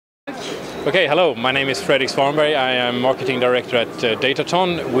Okay, hello, my name is Fredrik Svanberg. I am Marketing Director at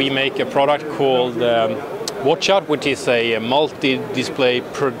Dataton. We make a product called WATCHOUT, which is a multi-display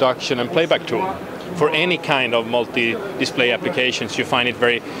production and playback tool. For any kind of multi-display applications, you find it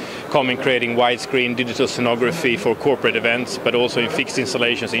very common creating widescreen digital scenography for corporate events, but also in fixed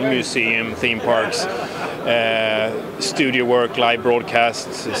installations in museum, theme parks, studio work, live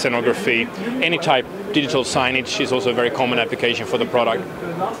broadcasts, scenography, any type. Digital signage is also a very common application for the product.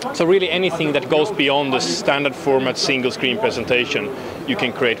 So really anything that goes beyond the standard format single screen presentation you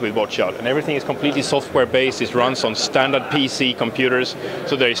can create with WATCHOUT. And everything is completely software based. It runs on standard PC computers,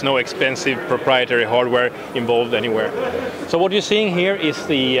 so there is no expensive proprietary hardware involved anywhere. So what you're seeing here is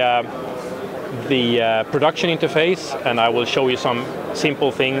the production interface, and I will show you some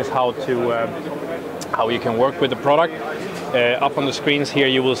simple things how you can work with the product. Up on the screens here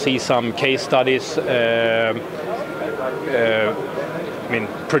you will see some case studies,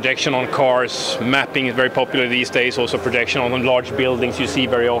 projection on cars, mapping is very popular these days, also projection on large buildings you see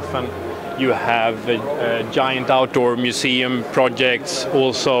very often. You have giant outdoor museum projects,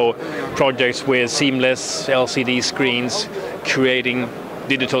 also projects with seamless LCD screens, creating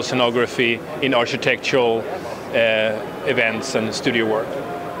digital scenography in architectural events and studio work.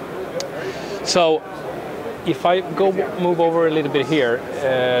 So, if I move over a little bit here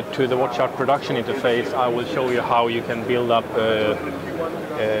to the WATCHOUT production interface, I will show you how you can build up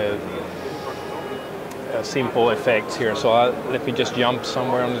simple effects here. So let me just jump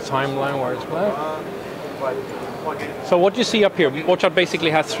somewhere on the timeline where it's black. So what you see up here, WATCHOUT basically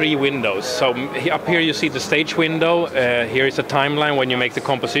has three windows. So up here you see the stage window, here is a timeline when you make the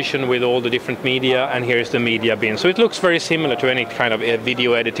composition with all the different media, and here is the media bin. So it looks very similar to any kind of a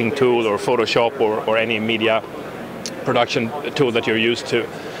video editing tool or Photoshop or any media production tool that you're used to.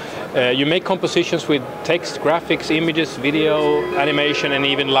 You make compositions with text, graphics, images, video, animation, and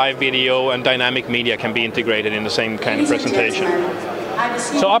even live video and dynamic media can be integrated in the same kind of presentation.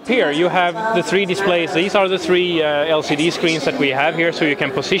 So up here you have the three displays. These are the three LCD screens that we have here, so you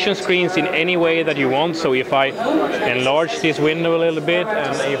can position screens in any way that you want. So if I enlarge this window a little bit,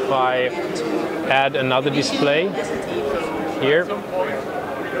 and if I add another display here,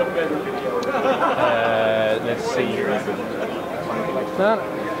 let's see, like that.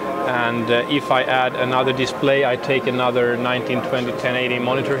 And if I add another display, I take another 1920 1080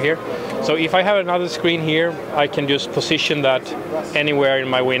 monitor here. So if I have another screen here, I can just position that anywhere in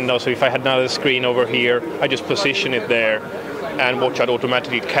my window. So if I had another screen over here, I just position it there, and WATCHOUT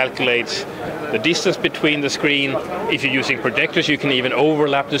automatically calculates the distance between the screen. If you're using projectors, you can even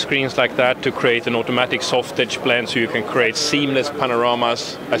overlap the screens like that to create an automatic soft edge blend, so you can create seamless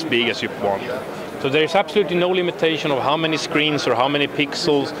panoramas as big as you want. So there's absolutely no limitation of how many screens or how many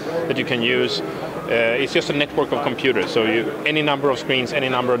pixels that you can use. It's just a network of computers, so any number of screens, any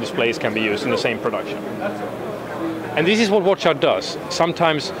number of displays can be used in the same production. And this is what WATCHOUT does.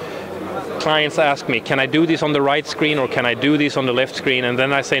 Sometimes clients ask me, can I do this on the right screen or can I do this on the left screen? And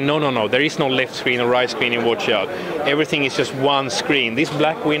then I say, no, there is no left screen or right screen in WATCHOUT. Everything is just one screen. This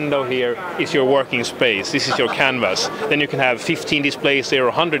black window here is your working space. This is your canvas. Then you can have 15 displays there or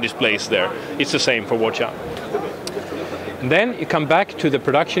 100 displays there. It's the same for WATCHOUT. Then you come back to the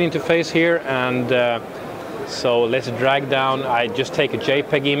production interface here, and so let's drag down. I just take a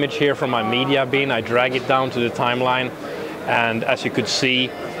JPEG image here from my media bin. I drag it down to the timeline, and as you could see,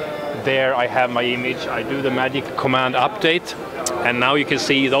 there I have my image. I do the magic command update, and now you can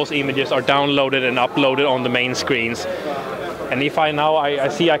see those images are downloaded and uploaded on the main screens. And if I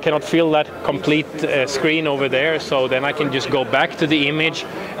see I cannot fill that complete screen over there, so then I can just go back to the image,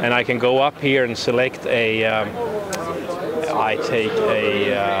 and I can go up here and select a I take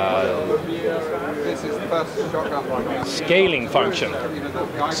a scaling function.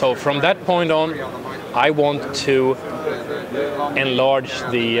 So from that point on, I want to enlarge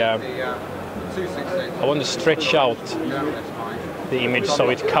I want to stretch out the image so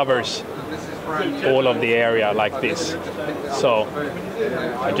it covers all of the area like this. So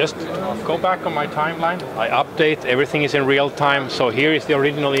I just go back on my timeline, I update, everything is in real time. So here is the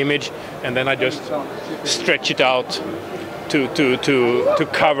original image, and then I just stretch it out to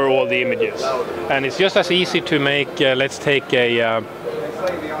cover all the images. And it's just as easy to make, let's take a,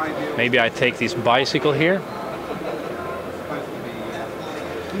 maybe I take this bicycle here.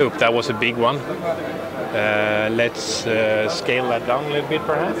 Oop, that was a big one. Let's scale that down a little bit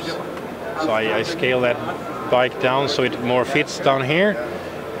perhaps. So I scale that bike down so it more fits down here,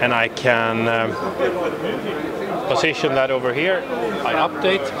 and I can position that over here. I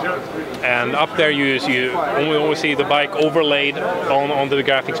update, and up there you only see the bike overlaid on the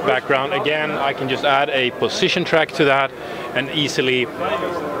graphics background. Again, I can just add a position track to that and easily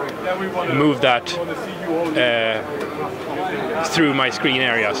move that through my screen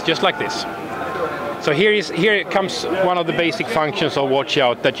areas, just like this. So here comes one of the basic functions of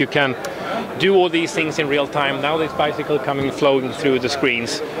WATCHOUT, that you can do all these things in real time. Now this bicycle flowing through the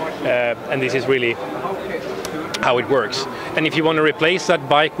screens, and this is really how it works. And if you want to replace that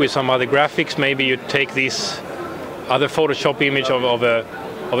bike with some other graphics, maybe you take this other Photoshop image of a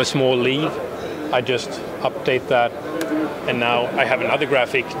small leaf. I just update that, and now I have another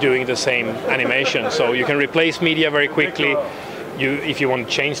graphic doing the same animation. So you can replace media very quickly. If you want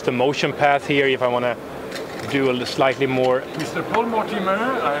to change the motion path here, if I want to do a slightly more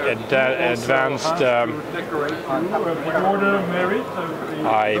advanced,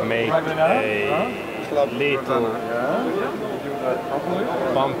 I make a little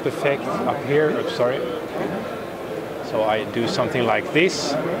bump effect up here. Oops, sorry. So I do something like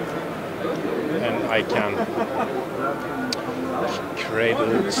this, and I can create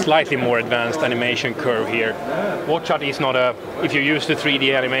a slightly more advanced animation curve here. WATCHOUT is not a, if you use the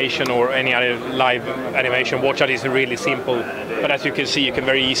 3D animation or any other live animation, WATCHOUT is really simple, but as you can see, you can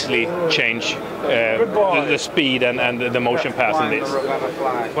very easily change the speed and the motion path in this.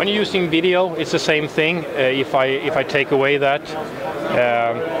 When you're using video, it's the same thing. If I take away that,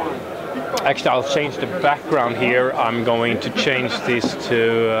 actually I'll change the background here. I'm going to change this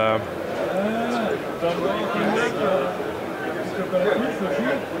to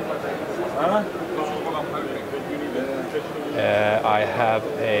I have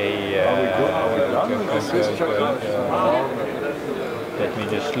a let me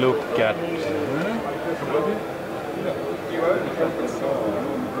just look at,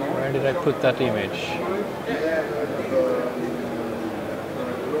 where did I put that image?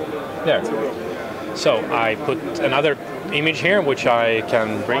 There. So I put another image here, which I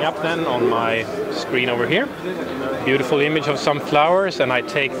can bring up then on my screen over here. Beautiful image of some flowers, and I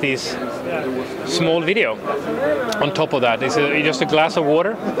take this small video on top of that. It's just a glass of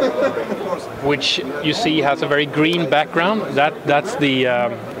water, which you see has a very green background. That's the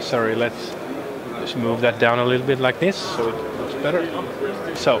sorry, let's just move that down a little bit like this so it looks better.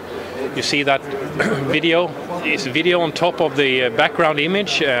 So you see that video is video on top of the background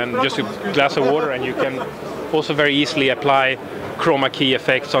image and just a glass of water, and you can also very easily apply chroma key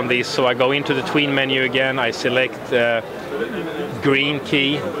effects on this. So I go into the tween menu again, I select green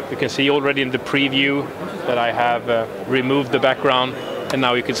key. You can see already in the preview that I have removed the background, and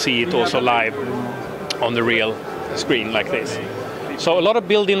now you can see it also live on the real screen like this. So a lot of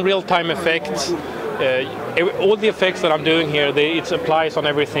built-in real-time effects. All the effects that I'm doing here, it applies on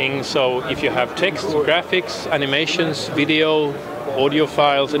everything. So if you have text, graphics, animations, video, audio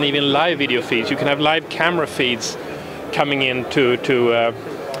files, and even live video feeds, you can have live camera feeds coming in to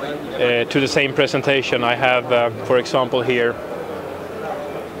the same presentation. I have, for example, here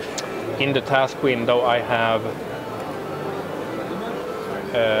in the task window, I have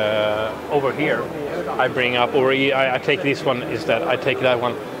over here. I bring up, or I take this one. Is that I take that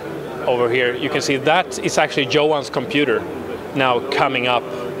one over here? You can see that is actually Johan's computer now coming up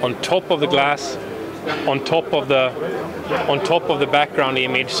on top of the glass, on top of the background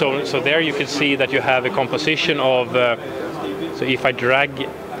image. So there you can see that you have a composition of. So if I drag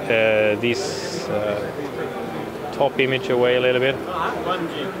this top image away a little bit,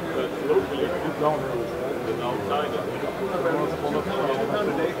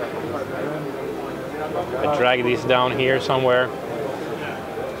 I drag this down here somewhere,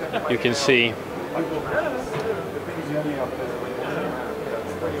 you can see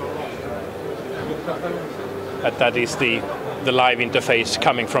that is the live interface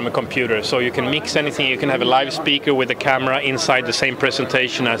coming from a computer. So you can mix anything. You can have a live speaker with a camera inside the same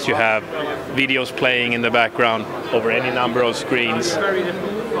presentation as you have videos playing in the background over any number of screens.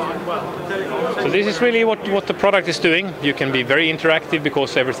 So this is really what the product is doing. You can be very interactive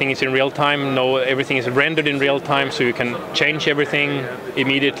because everything is in real time. Everything is rendered in real time, so you can change everything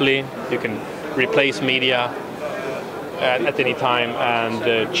immediately. You can replace media at any time and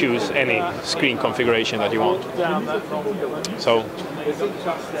choose any screen configuration that you want. So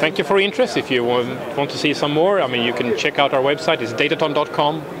thank you for your interest. If you want to see some more, I mean, you can check out our website. It's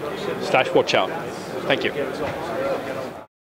dataton.com/watchout. Thank you.